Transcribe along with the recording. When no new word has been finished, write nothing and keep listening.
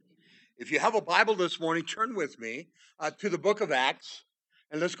If you have a Bible this morning, turn with me to the book of Acts,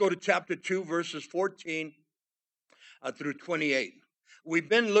 and let's go to chapter 2, verses 14 through 28. We've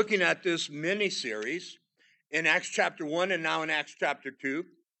been looking at this mini series in Acts chapter 1 and now in Acts chapter 2,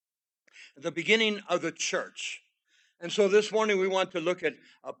 the beginning of the church. And so this morning we want to look at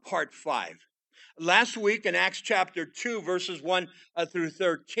part 5. Last week in Acts chapter 2, verses 1 through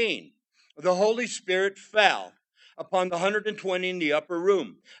 13, the Holy Spirit fell upon the 120 in the upper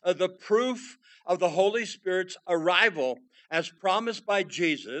room. The proof of the Holy Spirit's arrival, as promised by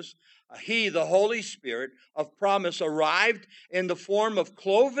Jesus, he, the Holy Spirit of promise, arrived in the form of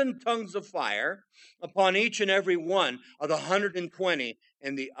cloven tongues of fire upon each and every one of the 120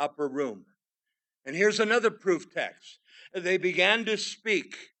 in the upper room. And here's another proof text. They began to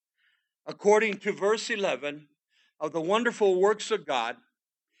speak according to verse 11 of the wonderful works of God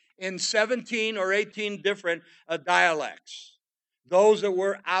in 17 or 18 different dialects. Those that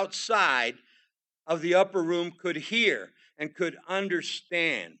were outside of the upper room could hear and could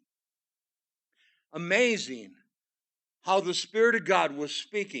understand. Amazing how the Spirit of God was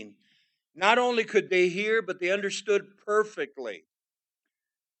speaking. Not only could they hear, but they understood perfectly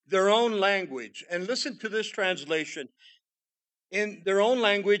their own language. And listen to this translation. In their own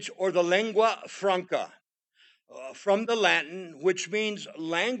language, or the lingua franca, from the Latin, which means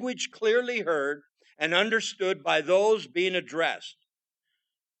language clearly heard and understood by those being addressed.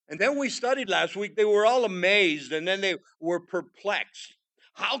 And then we studied last week, they were all amazed and then they were perplexed.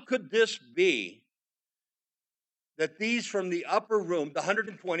 How could this be that these from the upper room, the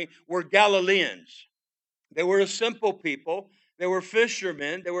 120, were Galileans? They were a simple people. They were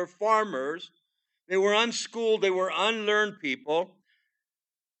fishermen. They were farmers. They were unschooled. They were unlearned people.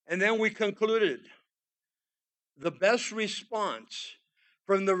 And then we concluded the best response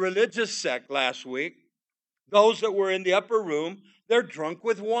from the religious sect last week, those that were in the upper room, they're drunk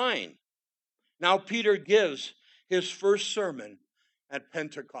with wine. Now Peter gives his first sermon at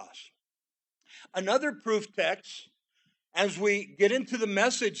Pentecost. Another proof text, as we get into the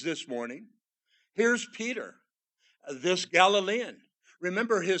message this morning, here's Peter, this Galilean.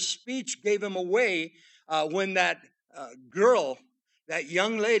 Remember, his speech gave him away when that girl, that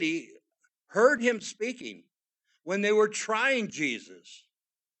young lady, heard him speaking. When they were trying Jesus,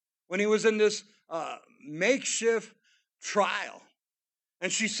 when he was in this makeshift trial.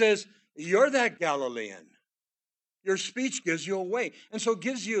 And she says, "You're that Galilean. Your speech gives you away." And so it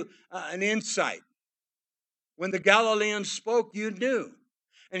gives you an insight. When the Galileans spoke, you knew.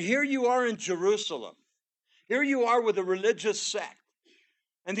 And here you are in Jerusalem. Here you are with a religious sect.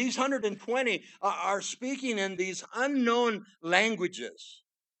 And these 120 are speaking in these unknown languages.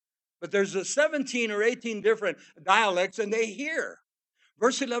 But there's 17 or 18 different dialects, and they hear.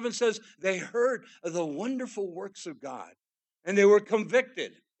 Verse 11 says, they heard the wonderful works of God, and they were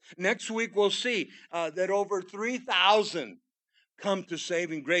convicted. Next week, we'll see that over 3,000 come to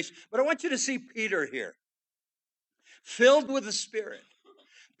saving grace. But I want you to see Peter here, filled with the Spirit.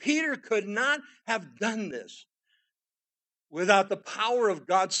 Peter could not have done this without the power of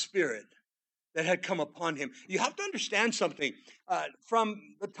God's Spirit that had come upon him. You have to understand something.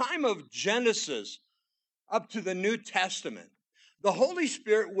 From the time of Genesis up to the New Testament, the Holy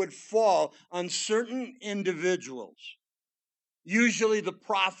Spirit would fall on certain individuals, usually the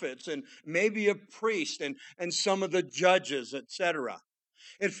prophets and maybe a priest and some of the judges, etc.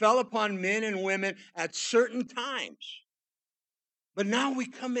 It fell upon men and women at certain times. But now we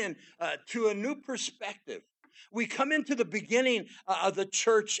come in to a new perspective. We come into the beginning of the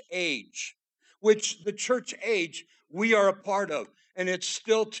church age, which the church age we are a part of, and it's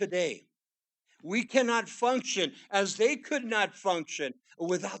still today. We cannot function as they could not function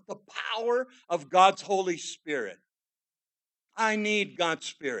without the power of God's Holy Spirit. I need God's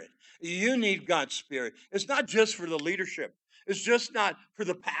Spirit. You need God's Spirit. It's not just for the leadership. It's just not for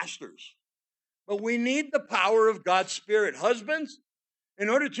the pastors. But we need the power of God's Spirit. Husbands, in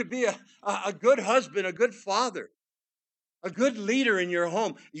order to be a good husband, a good father, a good leader in your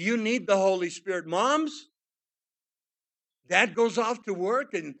home, you need the Holy Spirit. Moms, dad goes off to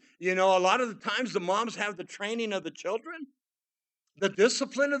work, and a lot of the times the moms have the training of the children, the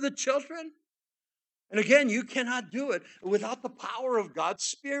discipline of the children. And again, you cannot do it without the power of God's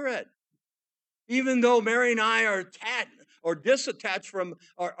Spirit. Even though Mary and I are attached or disattached from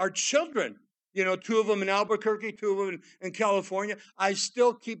our children, 2 of them in Albuquerque, 2 of them in California, I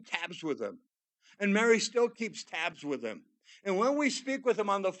still keep tabs with them. And Mary still keeps tabs with them. And when we speak with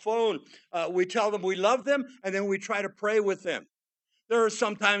them on the phone, we tell them we love them, and then we try to pray with them. There are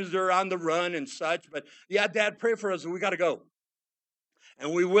sometimes they're on the run and such, but yeah, Dad, pray for us, and we got to go.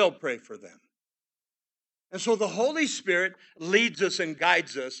 And we will pray for them. And so the Holy Spirit leads us and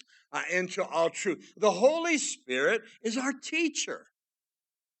guides us into all truth. The Holy Spirit is our teacher.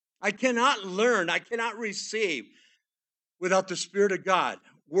 I cannot learn, I cannot receive without the Spirit of God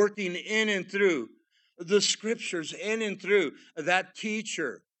working in and through the scriptures, in and through that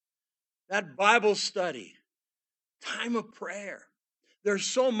teacher, that Bible study, time of prayer. There's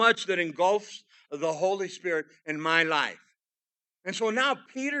so much that engulfs the Holy Spirit in my life. And so now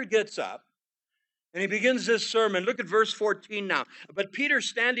Peter gets up and he begins this sermon. Look at verse 14 now. But Peter,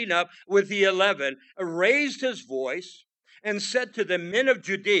 standing up with the 11, raised his voice and said to the men of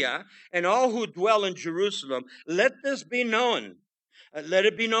Judea and all who dwell in Jerusalem, let this be known. Let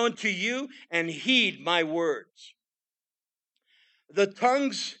it be known to you, and heed my words. The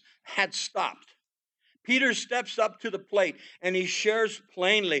tongues had stopped. Peter steps up to the plate and he shares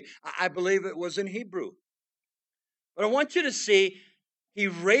plainly. I believe it was in Hebrew. But I want you to see, he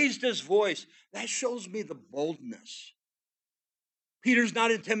raised his voice. That shows me the boldness. Peter's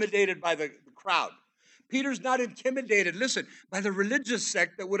not intimidated by the crowd. Peter's not intimidated, listen, by the religious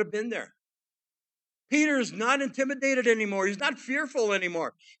sect that would have been there. Peter is not intimidated anymore. He's not fearful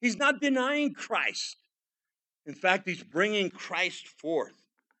anymore. He's not denying Christ. In fact, he's bringing Christ forth.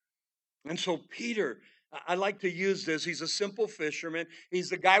 And so Peter, I like to use this. He's a simple fisherman. He's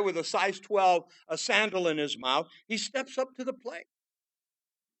the guy with a size 12, a sandal in his mouth. He steps up to the plate.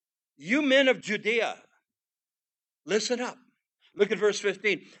 You men of Judea, listen up. Look at verse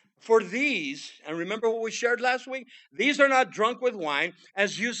 15. For these, and remember what we shared last week? These are not drunk with wine,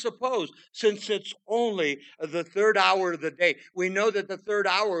 as you suppose, since it's only the third hour of the day. We know that the third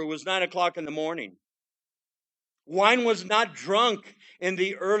hour was 9 o'clock in the morning. Wine was not drunk in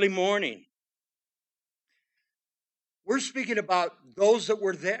the early morning. We're speaking about those that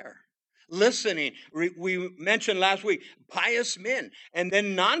were there, listening. We mentioned last week, pious men, and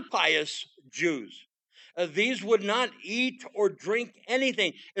then non-pious Jews. These would not eat or drink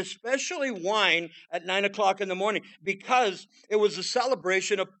anything, especially wine at 9 o'clock in the morning, because it was a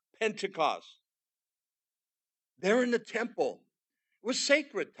celebration of Pentecost. They're in the temple. It was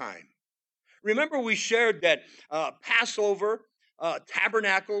sacred time. Remember, we shared that Passover,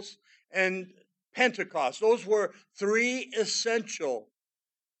 Tabernacles, and Pentecost. Those were three essential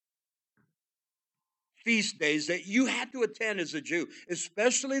feast days that you had to attend as a Jew,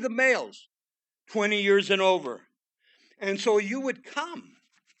 especially the males. 20 years and over. And so you would come.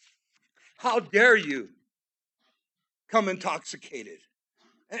 How dare you come intoxicated?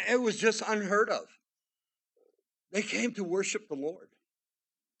 It was just unheard of. They came to worship the Lord.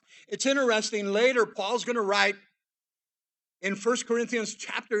 It's interesting, later Paul's going to write in 1 Corinthians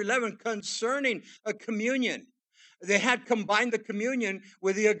chapter 11 concerning a communion. They had combined the communion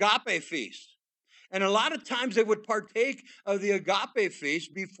with the agape feast. And a lot of times they would partake of the agape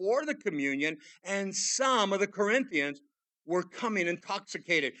feast before the communion, and some of the Corinthians were coming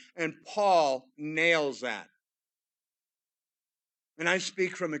intoxicated. And Paul nails that. And I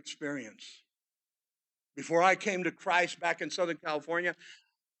speak from experience. Before I came to Christ back in Southern California,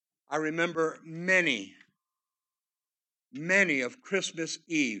 I remember many of Christmas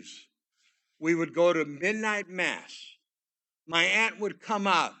Eves. We would go to midnight mass. My aunt would come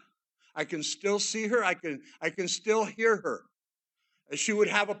out. I can still see her. I can still hear her. She would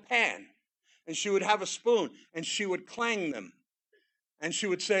have a pan, and she would have a spoon, and she would clang them. And she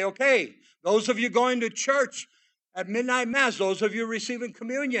would say, okay, those of you going to church at midnight mass, those of you receiving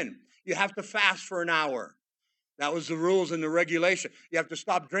communion, you have to fast for an hour. That was the rules and the regulation. You have to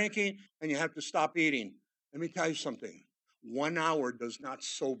stop drinking, and you have to stop eating. Let me tell you something. 1 hour does not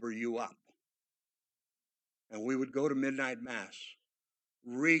sober you up. And we would go to midnight mass,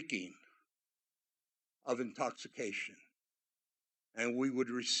 reeking of intoxication, and we would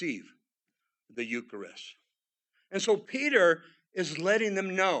receive the Eucharist. And so Peter is letting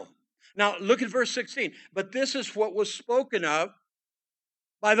them know. Now look at verse 16. But this is what was spoken of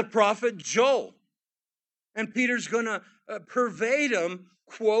by the prophet Joel. And Peter's going to verbatim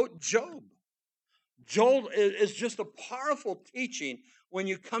quote Job. Joel is just a powerful teaching when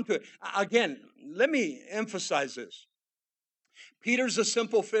you come to it. Again, let me emphasize this. Peter's a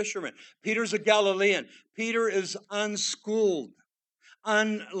simple fisherman. Peter's a Galilean. Peter is unschooled,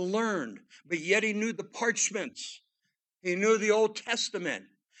 unlearned, but yet he knew the parchments. He knew the Old Testament.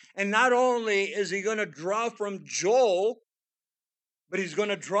 And not only is he going to draw from Joel, but he's going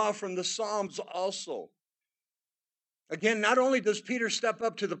to draw from the Psalms also. Again, not only does Peter step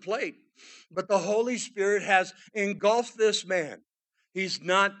up to the plate, but the Holy Spirit has engulfed this man. He's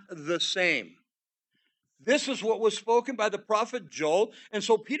not the same. This is what was spoken by the prophet Joel. And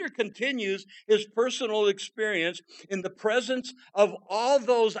so Peter continues his personal experience in the presence of all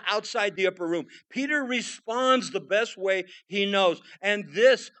those outside the upper room. Peter responds the best way he knows. And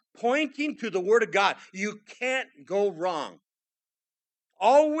this, pointing to the Word of God, you can't go wrong.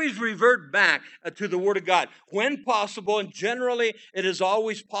 Always revert back to the Word of God when possible, and generally it is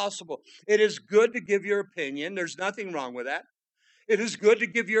always possible. It is good to give your opinion. There's nothing wrong with that. It is good to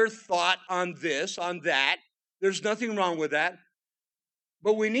give your thought on this, on that. There's nothing wrong with that.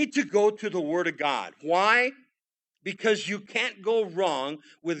 But we need to go to the Word of God. Why? Because you can't go wrong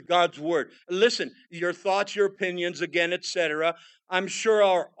with God's Word. Listen, your thoughts, your opinions, again, etc., I'm sure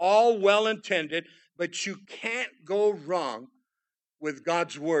are all well intended, but you can't go wrong with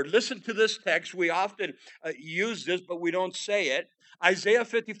God's Word. Listen to this text. We often use this, but we don't say it. Isaiah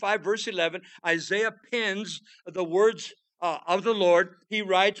 55, verse 11, Isaiah pins the words of the Lord. He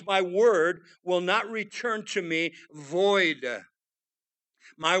writes, my word will not return to me void.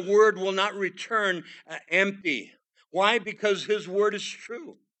 My word will not return empty. Why? Because his word is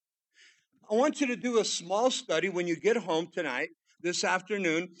true. I want you to do a small study when you get home tonight, this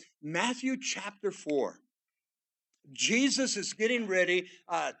afternoon, Matthew chapter 4. Jesus is getting ready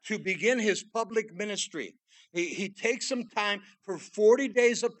to begin his public ministry. He takes some time for 40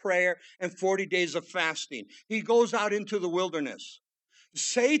 days of prayer and 40 days of fasting. He goes out into the wilderness.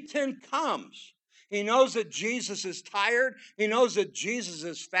 Satan comes. He knows that Jesus is tired. He knows that Jesus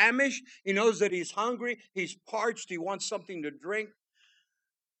is famished. He knows that he's hungry. He's parched. He wants something to drink.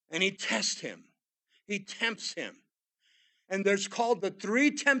 And he tests him. He tempts him. And there's called the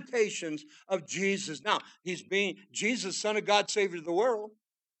three temptations of Jesus. Now, he's being Jesus, Son of God, Savior of the world.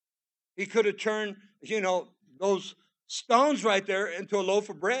 He could have turned, those stones right there into a loaf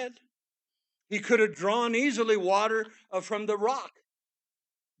of bread. He could have drawn easily water from the rock.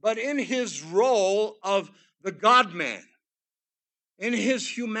 But in his role of the God-man, in his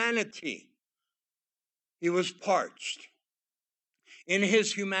humanity, he was parched. In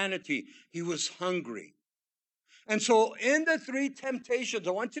his humanity, he was hungry. And so in the three temptations,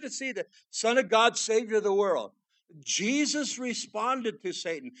 I want you to see the Son of God, Savior of the world. Jesus responded to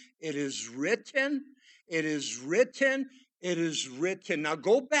Satan. It is written, it is written, it is written. Now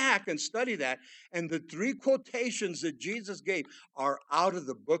go back and study that. And the three quotations that Jesus gave are out of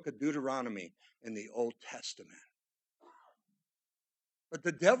the book of Deuteronomy in the Old Testament. But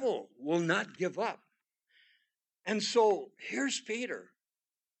the devil will not give up. And so here's Peter.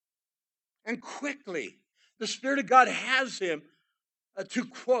 And quickly, the Spirit of God has him to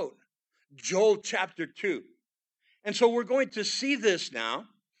quote Joel chapter 2. And so we're going to see this now.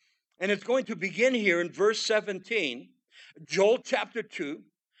 And it's going to begin here in verse 17. Joel chapter 2,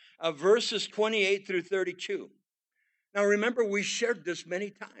 verses 28 through 32. Now remember, we shared this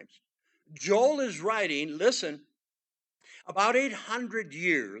many times. Joel is writing, listen, about 800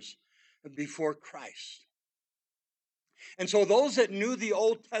 years before Christ. And so those that knew the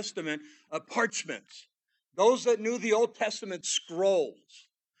Old Testament parchments, those that knew the Old Testament scrolls,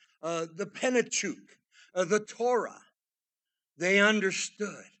 the Pentateuch, the Torah, they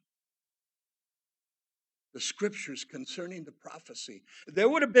understood the scriptures concerning the prophecy. There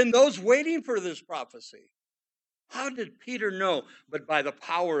would have been those waiting for this prophecy. How did Peter know? But by the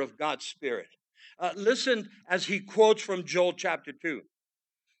power of God's Spirit. Listen as he quotes from Joel chapter 2.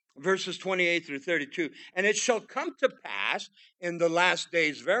 Verses 28 through 32. And it shall come to pass in the last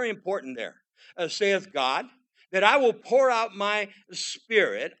days, very important there, saith God, that I will pour out my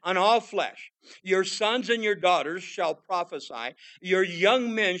Spirit on all flesh. Your sons and your daughters shall prophesy. Your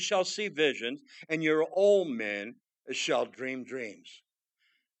young men shall see visions, and your old men shall dream dreams.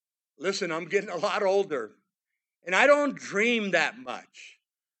 Listen, I'm getting a lot older, and I don't dream that much.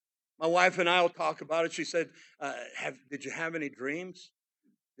 My wife and I will talk about it. She said, did you have any dreams?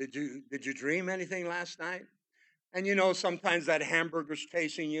 Did you dream anything last night? And sometimes that hamburger's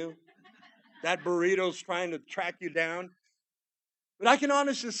chasing you. That burrito's trying to track you down. But I can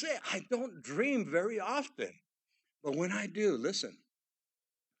honestly say, I don't dream very often. But when I do, listen,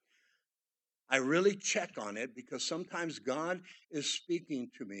 I really check on it because sometimes God is speaking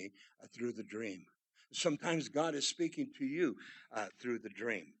to me through the dream. Sometimes God is speaking to you through the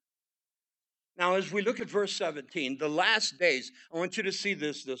dream. Now, as we look at verse 17, the last days, I want you to see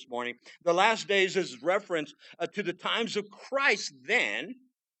this morning. The last days is reference to the times of Christ then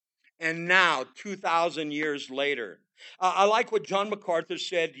and now, 2,000 years later. I like what John MacArthur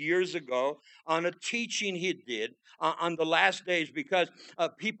said years ago on a teaching he did on the last days, because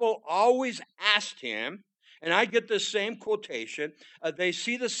people always asked him, and I get the same quotation, they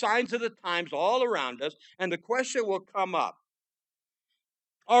see the signs of the times all around us, and the question will come up,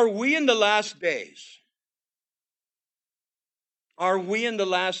 are we in the last days? Are we in the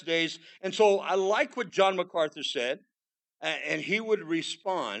last days? And so I like what John MacArthur said, and he would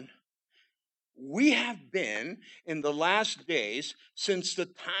respond. We have been in the last days since the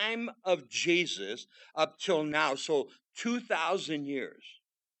time of Jesus up till now. So 2,000 years.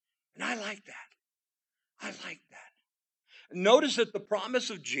 And I like that. I like that. Notice that the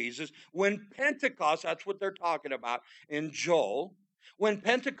promise of Jesus, when Pentecost, that's what they're talking about in Joel, when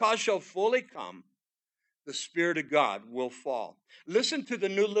Pentecost shall fully come, the Spirit of God will fall. Listen to the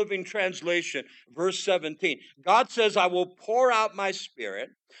New Living Translation, verse 17. God says, I will pour out my Spirit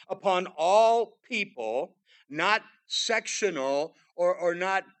upon all people, not sectional or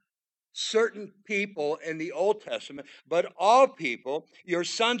not certain people in the Old Testament, but all people. Your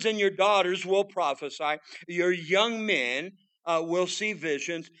sons and your daughters will prophesy. Your young men will see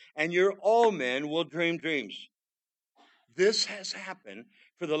visions, and your old men will dream dreams. This has happened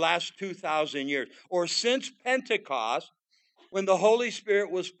for the last 2,000 years, or since Pentecost, when the Holy Spirit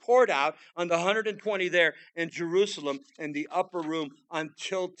was poured out on the 120 there in Jerusalem in the upper room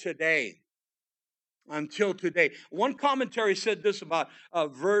until today. Until today. One commentary said this about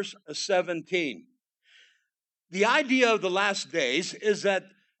verse 17. The idea of the last days is that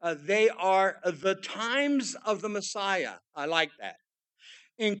they are the times of the Messiah. I like that.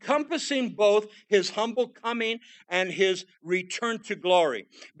 Encompassing both his humble coming and his return to glory.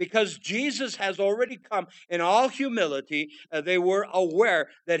 Because Jesus has already come in all humility, they were aware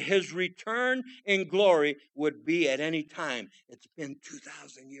that his return in glory would be at any time. It's been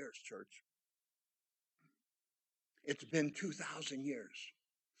 2,000 years, church. It's been 2,000 years.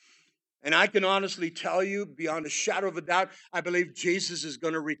 And I can honestly tell you, beyond a shadow of a doubt, I believe Jesus is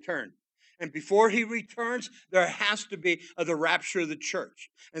going to return. And before he returns, there has to be the rapture of the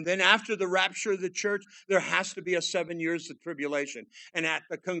church. And then after the rapture of the church, there has to be a 7 years of tribulation. And at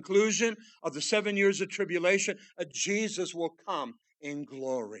the conclusion of the 7 years of tribulation, Jesus will come in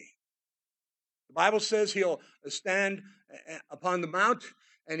glory. The Bible says he'll stand upon the mount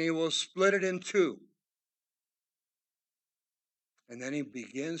and he will split it in two. And then he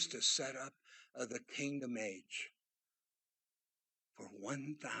begins to set up the kingdom age for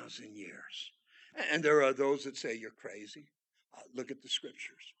 1,000 years. And there are those that say, you're crazy. Look at the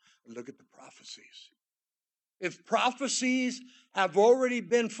scriptures. Look at the prophecies. If prophecies have already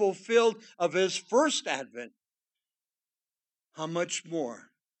been fulfilled of his first advent, how much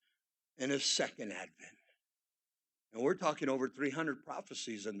more in his second advent? And we're talking over 300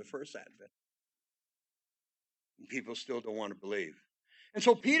 prophecies in the first advent. And people still don't want to believe. And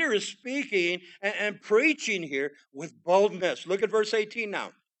so Peter is speaking and preaching here with boldness. Look at verse 18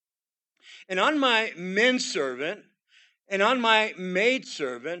 now. And on my menservant and on my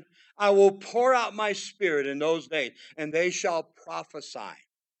maidservant, I will pour out my spirit in those days, and they shall prophesy.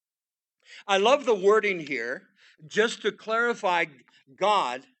 I love the wording here. Just to clarify,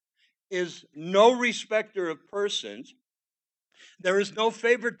 God is no respecter of persons. There is no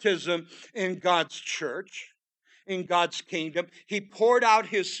favoritism in God's church, in God's kingdom. He poured out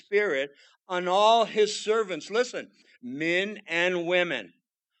his spirit on all his servants. Listen, men and women.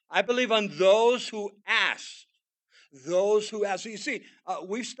 I believe on those who ask. Those who ask. You see,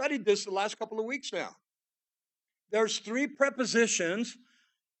 we've studied this the last couple of weeks now. There's 3 prepositions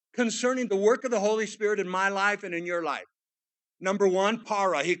concerning the work of the Holy Spirit in my life and in your life. Number 1,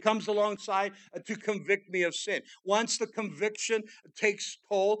 para. He comes alongside to convict me of sin. Once the conviction takes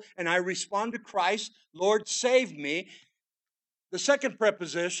toll and I respond to Christ, Lord, save me. The second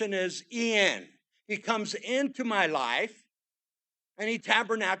preposition is en. He comes into my life and he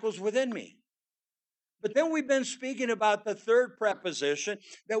tabernacles within me. But then we've been speaking about the third preposition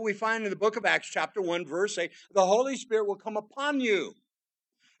that we find in the book of Acts chapter 1 verse 8. The Holy Spirit will come upon you.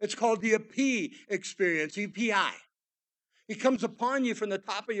 It's called the epi experience, EPI. He comes upon you from the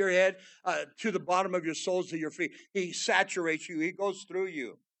top of your head to the bottom of your soles of your feet. He saturates you. He goes through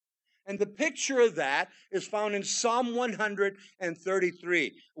you. And the picture of that is found in Psalm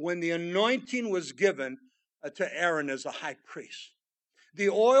 133, when the anointing was given to Aaron as a high priest. The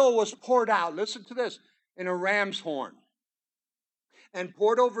oil was poured out, listen to this, in a ram's horn and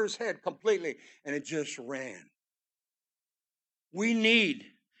poured over his head completely, and it just ran. We need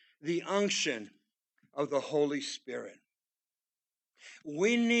the unction of the Holy Spirit.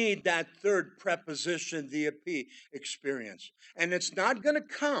 We need that third preposition, the epi experience. And it's not going to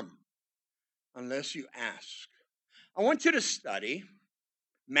come unless you ask. I want you to study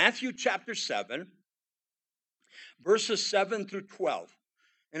Matthew chapter 7, verses 7 through 12.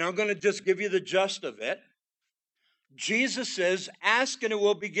 And I'm going to just give you the gist of it. Jesus says, ask and it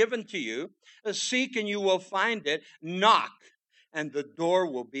will be given to you. Seek and you will find it. Knock and the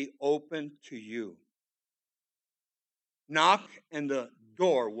door will be open to you. Knock and the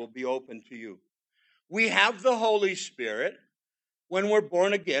door will be open to you. We have the Holy Spirit when we're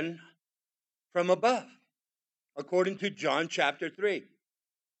born again from above, according to John chapter 3.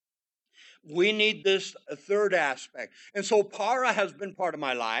 We need this third aspect. And so para has been part of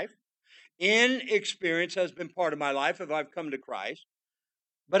my life. In experience has been part of my life if I've come to Christ.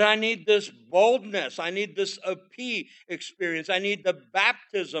 But I need this boldness. I need this P experience. I need the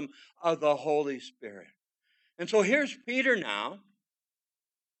baptism of the Holy Spirit. And so here's Peter now.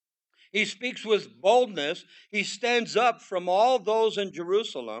 He speaks with boldness. He stands up from all those in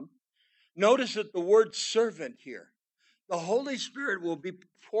Jerusalem. Notice that the word servant here. The Holy Spirit will be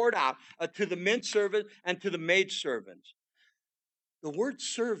poured out to the men servant and to the maid servants. The word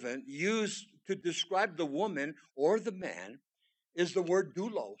servant used to describe the woman or the man is the word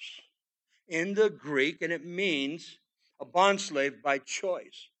doulos in the Greek, and it means a bondslave by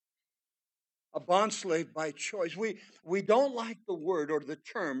choice. A bondslave by choice. We don't like the word or the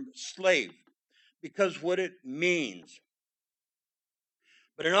term slave because what it means.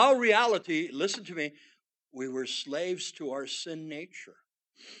 But in all reality, listen to me, we were slaves to our sin nature.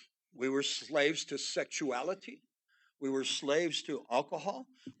 We were slaves to sexuality. We were slaves to alcohol.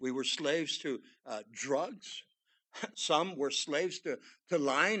 We were slaves to drugs. Some were slaves to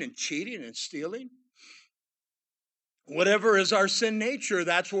lying and cheating and stealing. Whatever is our sin nature,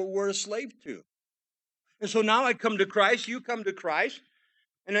 that's what we're a slave to. And so now I come to Christ, you come to Christ,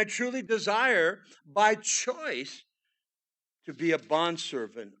 and I truly desire by choice to be a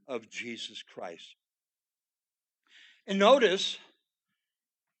bondservant of Jesus Christ. And notice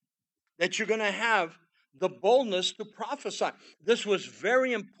that you're going to have the boldness to prophesy. This was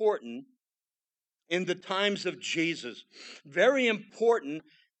very important in the times of Jesus. Very important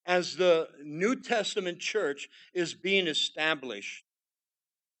as the New Testament church is being established.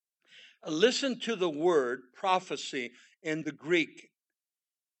 Listen to the word prophecy in the Greek.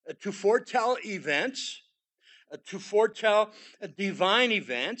 To foretell events, to foretell divine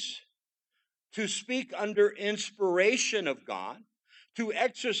events, to speak under inspiration of God, to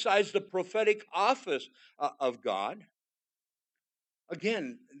exercise the prophetic office of God.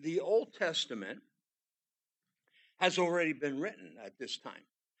 Again, the Old Testament has already been written at this time.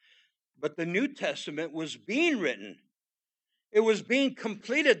 But the New Testament was being written. It was being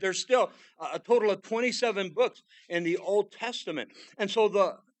completed. There's still a total of 27 books in the Old Testament. And so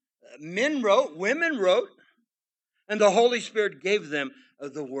the men wrote, women wrote, and the Holy Spirit gave them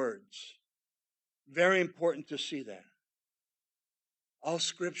the words. Very important to see that. All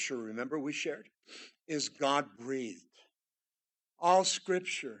Scripture, remember we shared, is God-breathed. All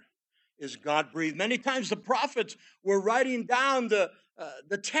Scripture is God-breathed. Many times the prophets were writing down the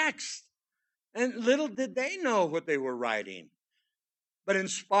text, and little did they know what they were writing, but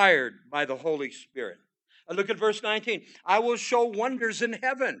inspired by the Holy Spirit. Look at verse 19. I will show wonders in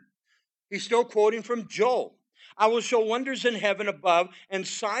heaven. He's still quoting from Joel. I will show wonders in heaven above and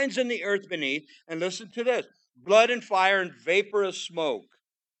signs in the earth beneath. And listen to this. Blood and fire and vapor of smoke.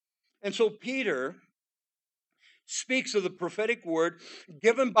 And so Peter speaks of the prophetic word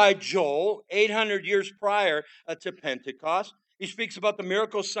given by Joel 800 years prior to Pentecost. He speaks about the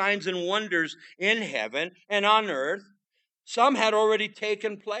miracle signs and wonders in heaven and on earth. Some had already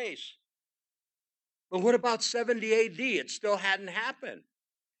taken place. But what about 70 AD? It still hadn't happened.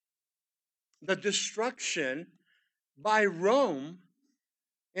 The destruction by Rome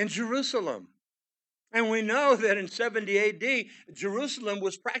in Jerusalem. And we know that in 70 AD, Jerusalem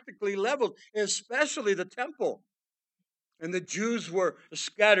was practically leveled, especially the temple. And the Jews were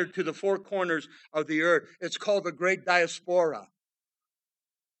scattered to the four corners of the earth. It's called the Great Diaspora.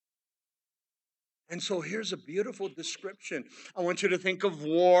 And so here's a beautiful description. I want you to think of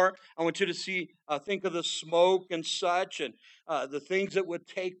war. I want you to think of the smoke and such and the things that would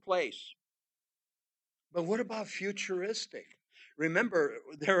take place. But what about futuristic? Remember,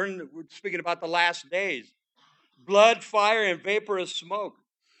 we're speaking about the last days. Blood, fire, and vapor of smoke.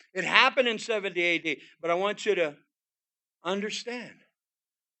 It happened in 70 AD, but I want you to understand.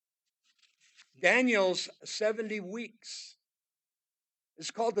 Daniel's 70 weeks. It's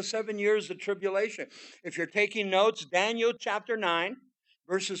called the 7 years of tribulation. If you're taking notes, Daniel chapter 9,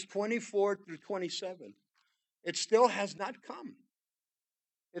 verses 24 through 27. It still has not come.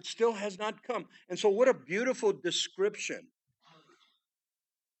 It still has not come. And so what a beautiful description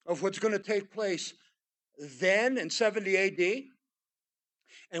of what's going to take place then in 70 AD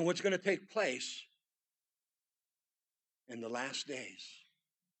and what's going to take place in the last days.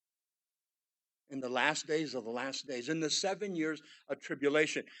 In the last days of the last days. In the 7 years of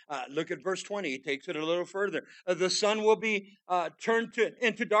tribulation. Look at verse 20. He takes it a little further. The sun will be turned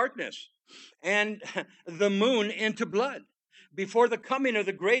into darkness. and the moon into blood before the coming of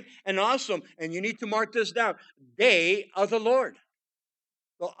the great and awesome, and you need to mark this down, day of the Lord.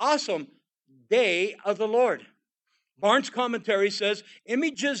 The awesome day of the Lord. Barnes' commentary says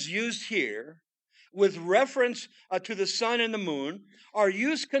images used here with reference to the sun and the moon are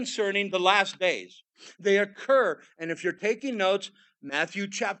used concerning the last days. They occur, and if you're taking notes, Matthew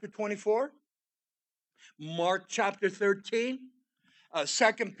chapter 24, Mark chapter 13,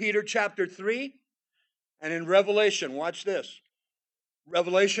 2 Peter chapter 3, and in Revelation, watch this.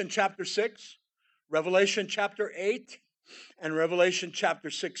 Revelation chapter 6, Revelation chapter 8, and Revelation chapter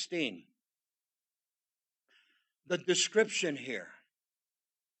 16. The description here.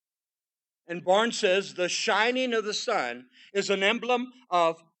 And Barnes says the shining of the sun is an emblem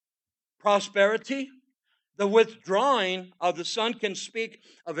of prosperity. The withdrawing of the sun can speak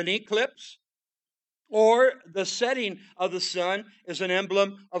of an eclipse, or the setting of the sun is an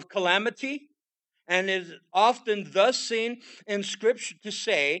emblem of calamity, and is often thus seen in Scripture to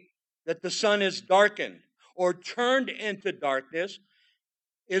say that the sun is darkened or turned into darkness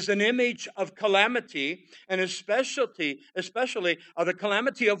is an image of calamity, and especially of the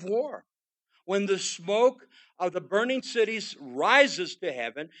calamity of war. When the smoke of the burning cities rises to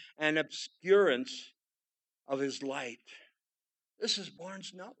heaven and obscurance of his light. This is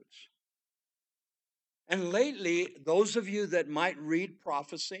Barnes' notes. And lately, those of you that might read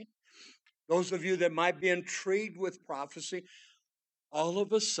prophecy, those of you that might be intrigued with prophecy, all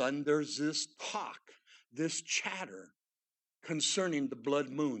of a sudden there's this talk, this chatter concerning the blood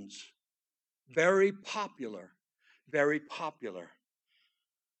moons. Very popular, very popular.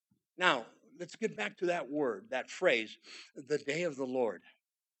 Now, let's get back to that word, that phrase, the day of the Lord.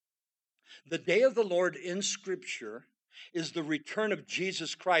 The day of the Lord in Scripture is the return of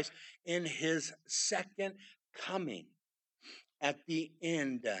Jesus Christ in his second coming at the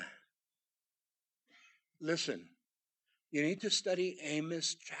end. Listen, you need to study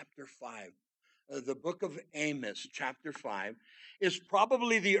Amos chapter 5. The book of Amos chapter 5 is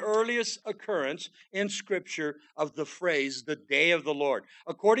probably the earliest occurrence in Scripture of the phrase, the day of the Lord.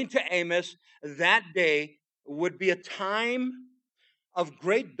 According to Amos, that day would be a time of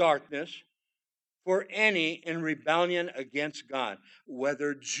great darkness for any in rebellion against God,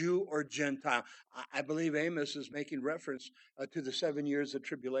 whether Jew or Gentile. I believe Amos is making reference to the 7 years of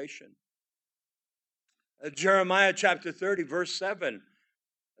tribulation. Jeremiah chapter 30, verse 7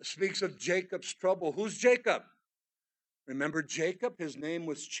 speaks of Jacob's trouble. Who's Jacob? Remember Jacob? His name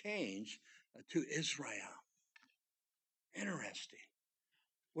was changed to Israel. Interesting.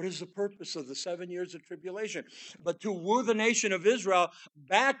 What is the purpose of the 7 years of tribulation? But to woo the nation of Israel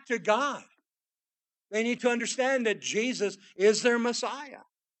back to God. They need to understand that Jesus is their Messiah.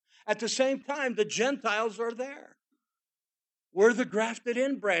 At the same time, the Gentiles are there. We're the grafted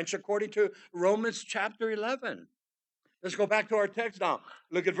in branch according to Romans chapter 11. Let's go back to our text now.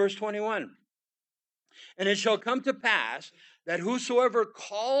 Look at verse 21. And it shall come to pass that whosoever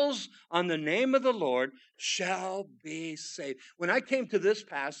calls on the name of the Lord shall be saved. When I came to this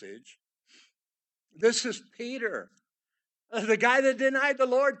passage, this is Peter, the guy that denied the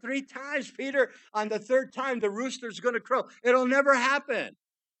Lord 3 times. Peter, on the 3rd time, the rooster's going to crow. It'll never happen.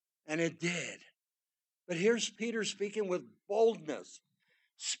 And it did. But here's Peter speaking with boldness,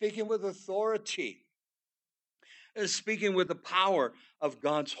 speaking with authority, and speaking with the power of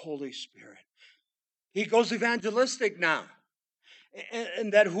God's Holy Spirit. He goes evangelistic now.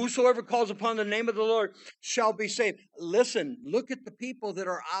 And that whosoever calls upon the name of the Lord shall be saved. Listen, look at the people that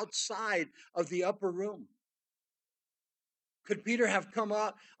are outside of the upper room. Could Peter have come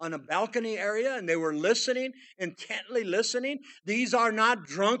out on a balcony area and they were listening, intently listening? These are not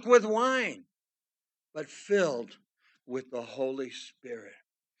drunk with wine, but filled with the Holy Spirit.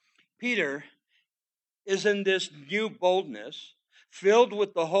 Peter is in this new boldness, filled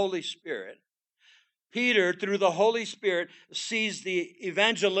with the Holy Spirit. Peter, through the Holy Spirit, sees the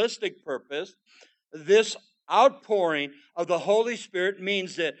evangelistic purpose. This outpouring of the Holy Spirit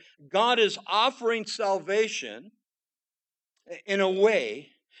means that God is offering salvation in a way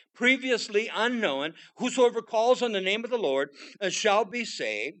previously unknown. Whosoever calls on the name of the Lord shall be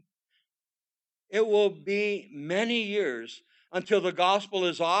saved. It will be many years until the gospel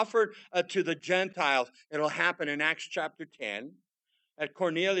is offered to the Gentiles. It'll happen in Acts chapter 10 at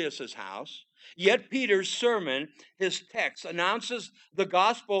Cornelius' house. Yet Peter's sermon, his text, announces the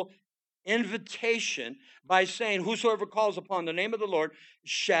gospel invitation by saying, whosoever calls upon the name of the Lord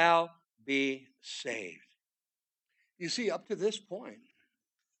shall be saved. You see, up to this point,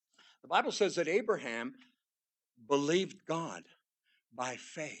 the Bible says that Abraham believed God by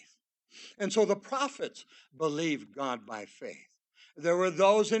faith. And so the prophets believed God by faith. There were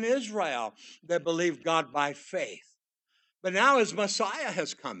those in Israel that believed God by faith. But now as Messiah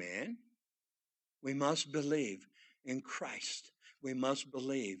has come in, we must believe in Christ. We must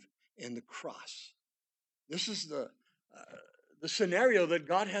believe in the cross. This is the scenario that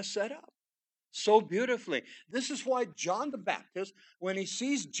God has set up so beautifully. This is why John the Baptist, when he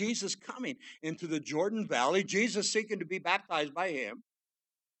sees Jesus coming into the Jordan Valley, Jesus seeking to be baptized by him,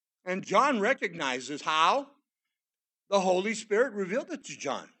 and John recognizes how the Holy Spirit revealed it to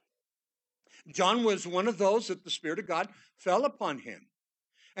John. John was one of those that the Spirit of God fell upon him.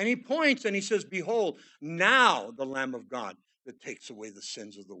 And he points and he says, behold, now the Lamb of God that takes away the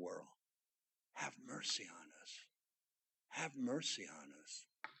sins of the world. Have mercy on us. Have mercy on us.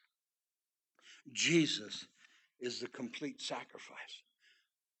 Jesus is the complete sacrifice.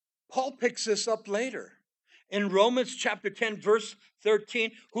 Paul picks this up later. In Romans chapter 10, verse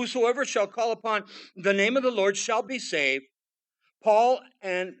 13, whosoever shall call upon the name of the Lord shall be saved. Paul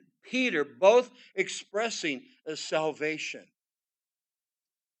and Peter both expressing a salvation.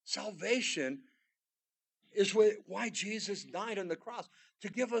 Salvation is why Jesus died on the cross, to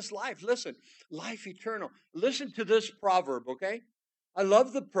give us life. Listen, life eternal. Listen to this proverb, okay? I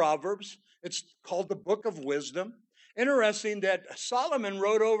love the Proverbs. It's called the Book of Wisdom. Interesting that Solomon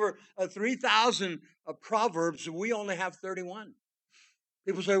wrote over 3,000 Proverbs. We only have 31.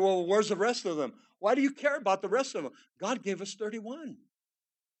 People say, well, where's the rest of them? Why do you care about the rest of them? God gave us 31.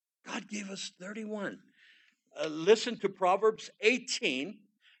 God gave us 31. Listen to Proverbs 18,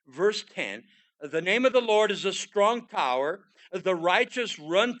 verse 10. The name of the Lord is a strong tower. The righteous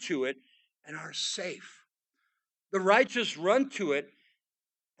run to it and are safe. The righteous run to it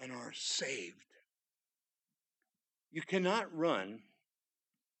and are saved. You cannot run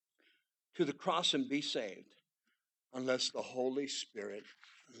to the cross and be saved unless the Holy Spirit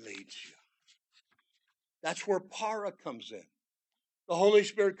leads you. That's where para comes in. The Holy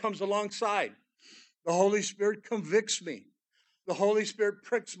Spirit comes alongside. The Holy Spirit convicts me. The Holy Spirit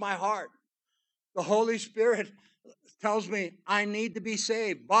pricks my heart. The Holy Spirit tells me I need to be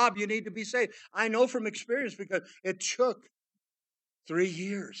saved. Bob, you need to be saved. I know from experience because it took 3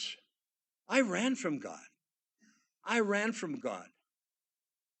 years. I ran from God. I ran from God.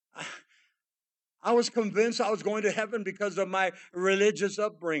 I was convinced I was going to heaven because of my religious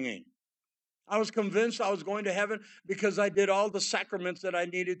upbringing. I was convinced I was going to heaven because I did all the sacraments that I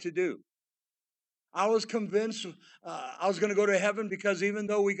needed to do. I was convinced I was going to go to heaven because even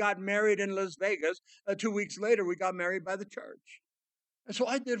though we got married in Las Vegas, 2 weeks later we got married by the church. And so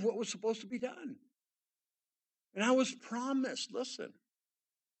I did what was supposed to be done. And I was promised, listen,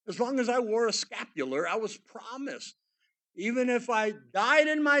 as long as I wore a scapular, I was promised, even if I died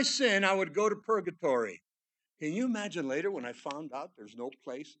in my sin, I would go to purgatory. Can you imagine later when I found out there's no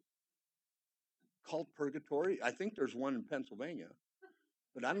place called purgatory? I think there's one in Pennsylvania,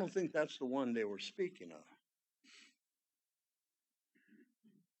 but I don't think that's the one they were speaking of.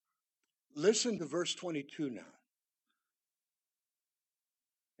 Listen to verse 22 now.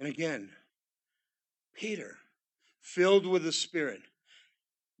 And again, Peter, filled with the Spirit,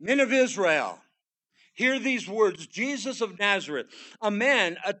 men of Israel, hear these words, Jesus of Nazareth, a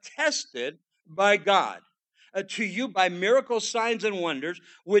man attested by God to you by miracles, signs, and wonders,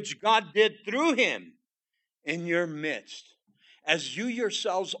 which God did through him in your midst, as you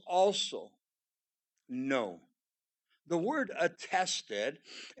yourselves also know. The word attested,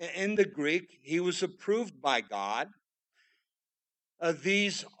 in the Greek, he was approved by God.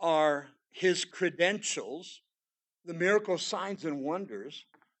 These are his credentials, the miracles, signs, and wonders.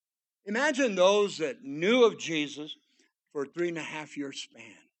 Imagine those that knew of Jesus for a 3.5-year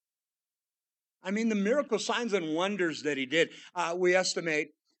span. I mean, the miracle signs and wonders that he did, we estimate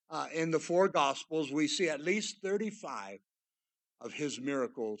in the 4 Gospels, we see at least 35 of his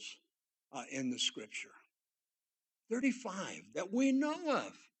miracles in the Scripture. 35 that we know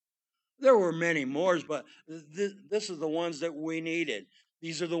of. There were many more, but this is the ones that we needed.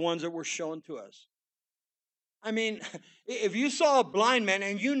 These are the ones that were shown to us. I mean, if you saw a blind man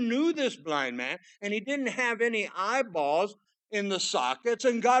and you knew this blind man and he didn't have any eyeballs in the sockets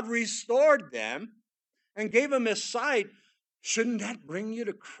and God restored them and gave him his sight, shouldn't that bring you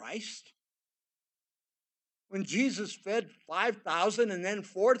to Christ? When Jesus fed 5,000 and then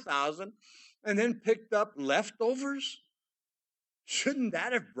 4,000 and then picked up leftovers, shouldn't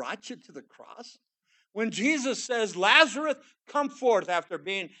that have brought you to the cross? When Jesus says, Lazarus, come forth after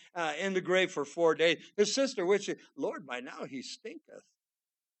being in the grave for 4 days, his sister, which, Lord, by now he stinketh.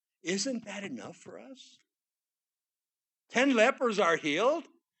 Isn't that enough for us? 10 lepers are healed.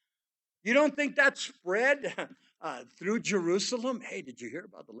 You don't think that spread through Jerusalem? Hey, did you hear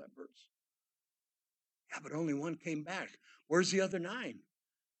about the lepers? Yeah, but only one came back. Where's the other 9?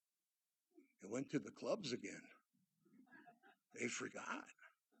 They went to the clubs again. They forgot.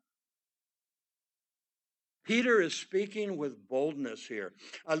 Peter is speaking with boldness here.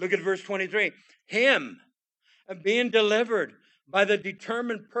 Look at verse 23. Him being delivered by the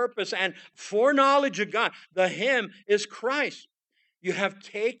determined purpose and foreknowledge of God. The him is Christ. You have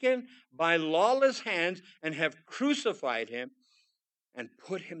taken by lawless hands and have crucified him and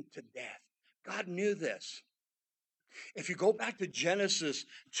put him to death. God knew this. If you go back to Genesis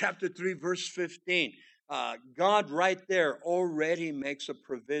chapter 3, verse 15, God right there already makes a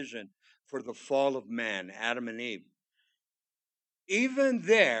provision for the fall of man, Adam and Eve. Even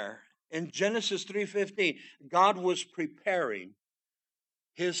there in Genesis 3:15, God was preparing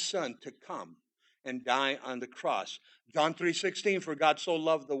his son to come and die on the cross. John 3:16, for God so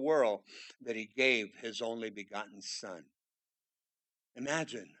loved the world that he gave his only begotten son.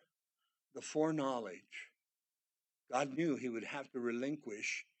 Imagine the foreknowledge. God knew he would have to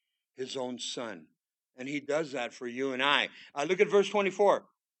relinquish his own son. And he does that for you and I. Look at verse 24.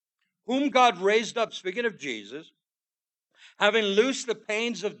 Whom God raised up, speaking of Jesus, having loosed the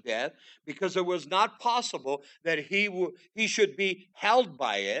pains of death, because it was not possible that he should be held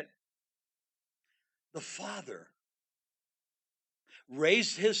by it. The Father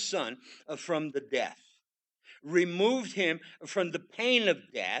raised his son from the death, removed him from the pain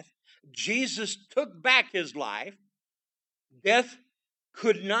of death. Jesus took back his life. Death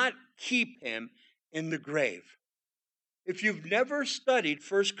could not keep him in the grave. If you've never studied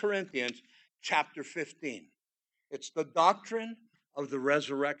 1 Corinthians chapter 15, it's the doctrine of the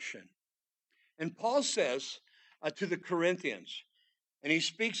resurrection. And Paul says to the Corinthians, and he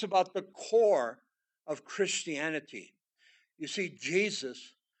speaks about the core of Christianity. You see,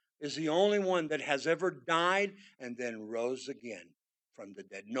 Jesus is the only one that has ever died and then rose again from the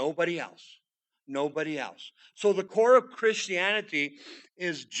dead. Nobody else. Nobody else. So the core of Christianity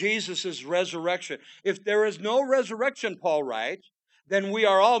is Jesus' resurrection. If there is no resurrection, Paul writes, then we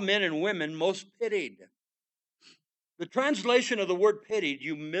are all men and women most pitied. The translation of the word pitied,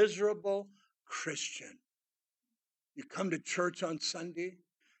 you miserable Christian. You come to church on Sunday,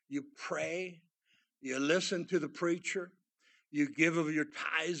 you pray, you listen to the preacher, you give of your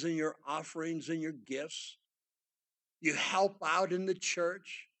tithes and your offerings and your gifts, you help out in the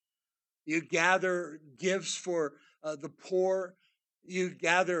church, you gather gifts for the poor, you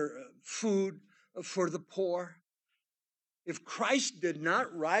gather food for the poor. If Christ did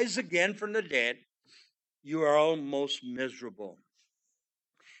not rise again from the dead, you are almost miserable.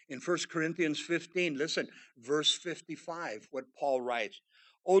 In 1 Corinthians 15, listen, verse 55, what Paul writes.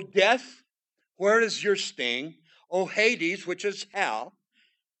 O death, where is your sting? O Hades, which is hell,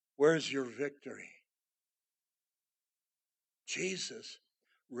 where is your victory? Jesus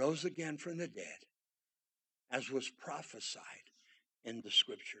rose again from the dead, as was prophesied in the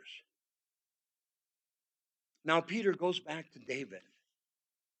scriptures. Now Peter goes back to David.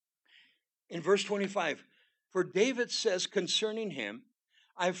 In verse 25, for David says concerning him,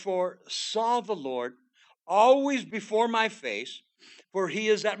 I foresaw the Lord always before my face, for he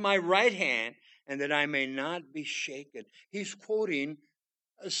is at my right hand, and that I may not be shaken. He's quoting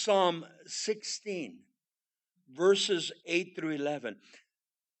Psalm 16, verses 8 through 11.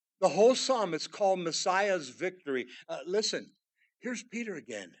 The whole psalm is called Messiah's victory. Listen, here's Peter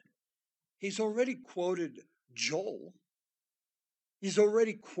again. He's already quoted Joel. He's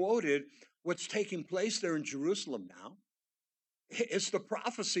already quoted what's taking place there in Jerusalem now. It's the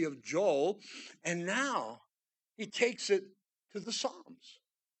prophecy of Joel, and now he takes it to the Psalms.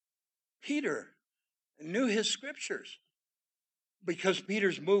 Peter knew his scriptures because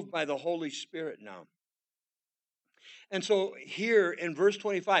Peter's moved by the Holy Spirit now. And so here in verse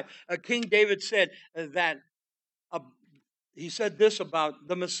 25, King David said that he said this about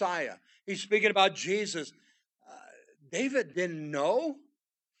the Messiah. He's speaking about Jesus. David didn't know,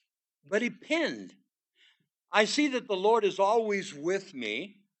 but he penned, I see that the Lord is always with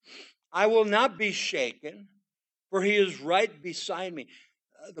me. I will not be shaken, for he is right beside me.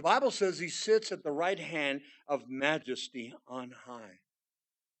 The Bible says he sits at the right hand of majesty on high.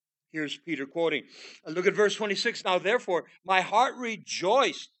 Here's Peter quoting. Look at verse 26. Now, therefore, my heart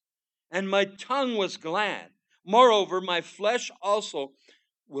rejoiced and my tongue was glad. Moreover, my flesh also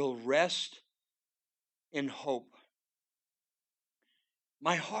will rest in hope.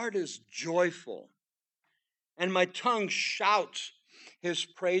 My heart is joyful and my tongue shouts his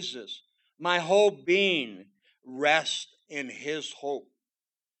praises. My whole being rests in his hope.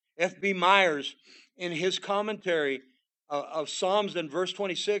 F.B. Myers, in his commentary of Psalms in verse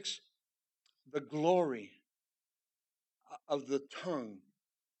 26, the glory of the tongue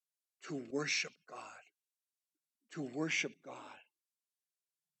to worship God. to worship God.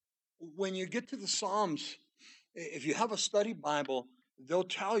 When you get to the Psalms, if you have a study Bible, they'll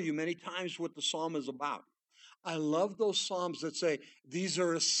tell you many times what the psalm is about. I love those psalms that say these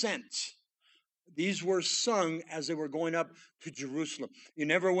are ascents. These were sung as they were going up to Jerusalem. You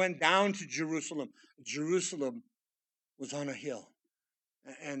never went down to Jerusalem. Jerusalem was on a hill,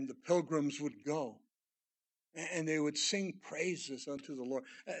 and the pilgrims would go, and they would sing praises unto the Lord.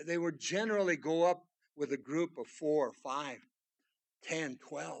 They would generally go up with a group of 4, 5, 10,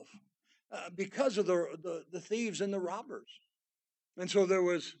 12, because of the thieves and the robbers. And so there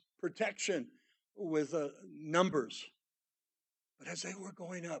was protection with numbers. But as they were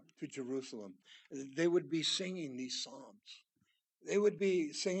going up to Jerusalem, they would be singing these psalms. They would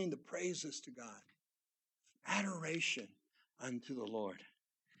be singing the praises to God, adoration unto the Lord.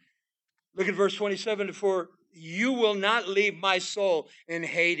 Look at verse 27. For you will not leave my soul in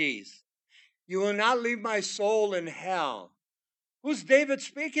Hades. You will not leave my soul in hell. Who's David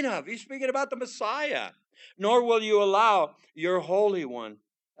speaking of? He's speaking about the Messiah. Nor will you allow your Holy One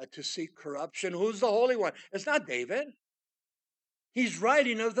to see corruption. Who's the Holy One? It's not David. He's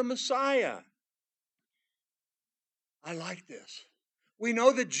writing of the Messiah. I like this. We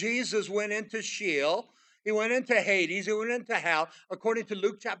know that Jesus went into Sheol. He went into Hades. He went into hell, according to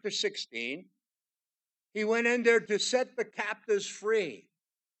Luke chapter 16. He went in there to set the captives free.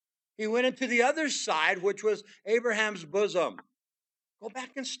 He went into the other side, which was Abraham's bosom. Go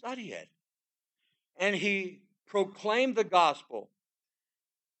back and study it. And he proclaimed the gospel.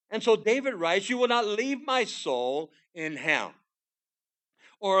 And so David writes, you will not leave my soul in hell,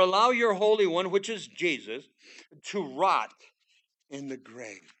 or allow your Holy One, which is Jesus, to rot in the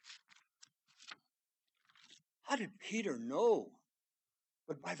grave. How did Peter know?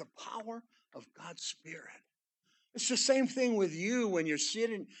 But by the power of God's Spirit. It's the same thing with you when you're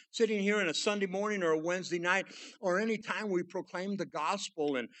sitting here on a Sunday morning or a Wednesday night, or any time we proclaim the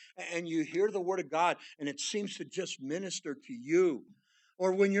gospel and you hear the word of God and it seems to just minister to you.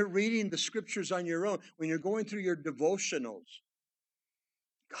 Or when you're reading the scriptures on your own, when you're going through your devotionals,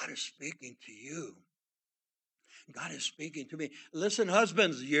 God is speaking to you. God is speaking to me. Listen,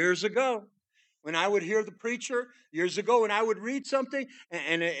 husbands, years ago, when I would hear the preacher, years ago, when I would read something,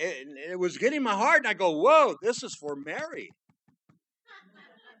 and it was getting my heart, and I go, whoa, this is for Mary.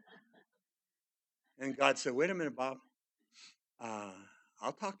 And God said, wait a minute, Bob.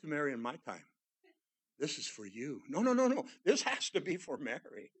 I'll talk to Mary in my time. This is for you. No. This has to be for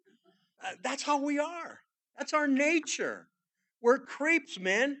Mary. That's how we are. That's our nature. We're creeps,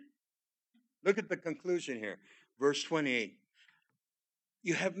 men. Look at the conclusion here. Verse 28.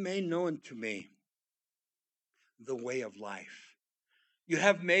 You have made known to me the way of life. You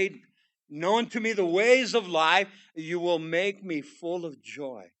have made known to me the ways of life. You will make me full of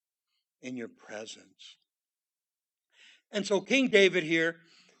joy in your presence. And so King David here,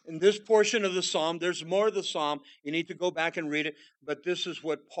 in this portion of the psalm, there's more of the psalm. You need to go back and read it. But this is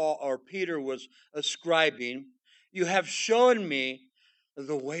what Peter was ascribing. You have shown me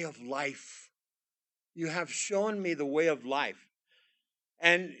the way of life. You have shown me the way of life.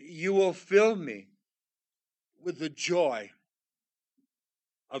 And you will fill me with the joy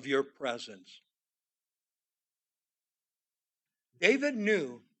of your presence. David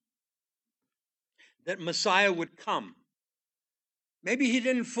knew that Messiah would come. Maybe he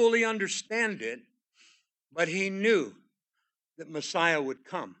didn't fully understand it, but he knew that Messiah would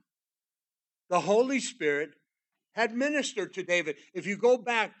come. The Holy Spirit had ministered to David. If you go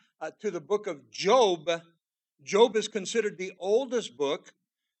back to the book of Job, Job is considered the oldest book.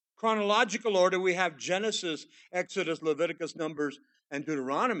 Chronological order, we have Genesis, Exodus, Leviticus, Numbers, and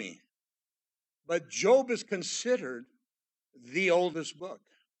Deuteronomy. But Job is considered the oldest book.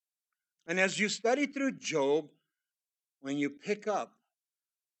 And as you study through Job, when you pick up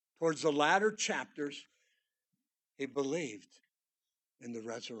towards the latter chapters, he believed in the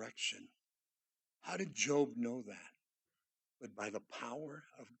resurrection. How did Job know that? But by the power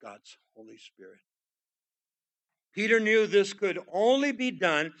of God's Holy Spirit. Peter knew this could only be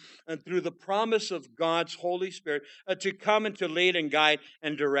done through the promise of God's Holy Spirit to come and to lead and guide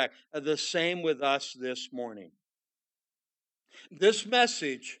and direct. The same with us this morning. This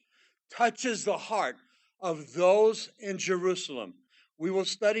message touches the heart of those in Jerusalem. We will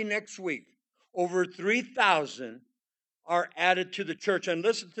study next week. Over 3,000 are added to the church. And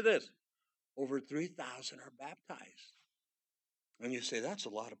listen to this. Over 3,000 are baptized. And you say, that's a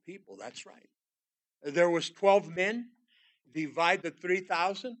lot of people. That's right. There was 12 men. Divide the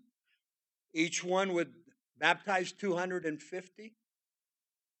 3,000. Each one would baptize 250.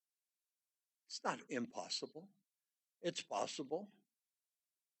 It's not impossible. It's possible.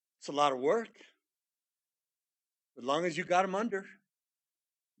 It's a lot of work. as long as you got them under.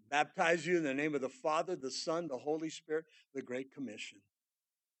 Baptize you in the name of the Father, the Son, the Holy Spirit, the Great Commission.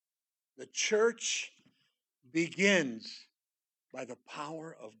 The church begins by the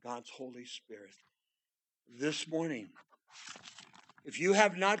power of God's Holy Spirit. This morning, if you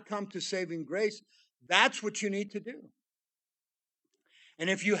have not come to saving grace, that's what you need to do. And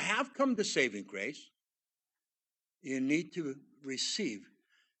if you have come to saving grace, you need to receive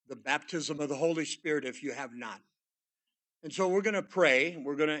the baptism of the Holy Spirit if you have not. And so we're going to pray.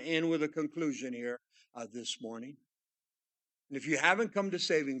 We're going to end with a conclusion here this morning. And if you haven't come to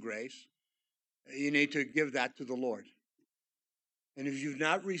saving grace, you need to give that to the Lord. And if you've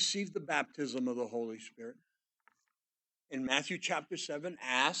not received the baptism of the Holy Spirit, in Matthew chapter 7,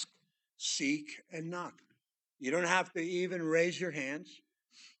 ask, seek, and knock. You don't have to even raise your hands.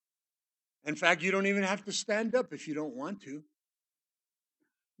 In fact, you don't even have to stand up if you don't want to.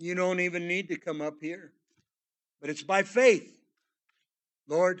 You don't even need to come up here. But it's by faith.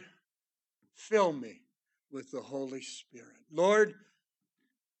 Lord, fill me with the Holy Spirit. Lord,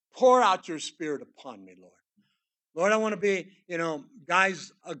 pour out your Spirit upon me, Lord. Lord, I want to be,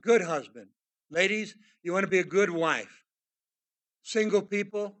 guys, a good husband. Ladies, you want to be a good wife. Single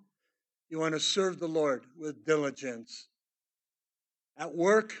people, you want to serve the Lord with diligence. At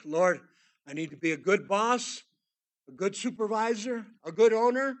work, Lord, I need to be a good boss, a good supervisor, a good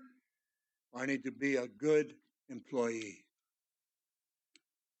owner, or I need to be a good employee.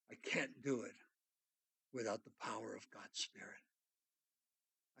 I can't do it without the power of God's Spirit.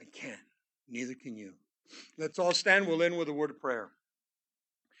 I can't. Neither can you. Let's all stand. We'll end with a word of prayer.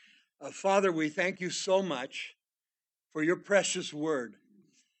 Father, we thank you so much for your precious word.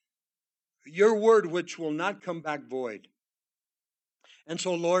 Your word which will not come back void. And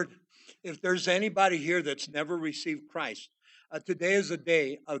so, Lord, if there's anybody here that's never received Christ, today is a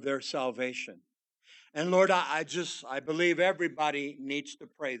day of their salvation. And Lord, I believe everybody needs to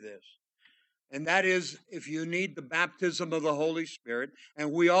pray this. And that is, if you need the baptism of the Holy Spirit,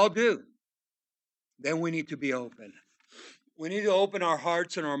 and we all do, then we need to be open. We need to open our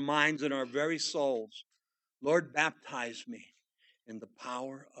hearts and our minds and our very souls. Lord, baptize me in the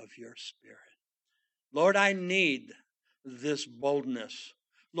power of your Spirit. Lord, I need this boldness.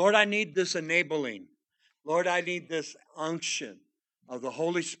 Lord, I need this enabling. Lord, I need this unction of the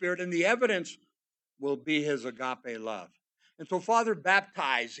Holy Spirit, and the evidence will be his agape love. And so, Father,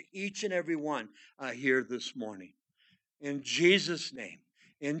 baptize each and every one here this morning. In Jesus' name.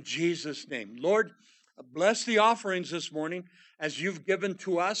 In Jesus' name. Lord, bless the offerings this morning. As you've given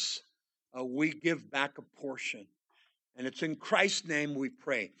to us, we give back a portion. And it's in Christ's name we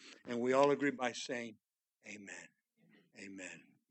pray. And we all agree by saying, amen. Amen.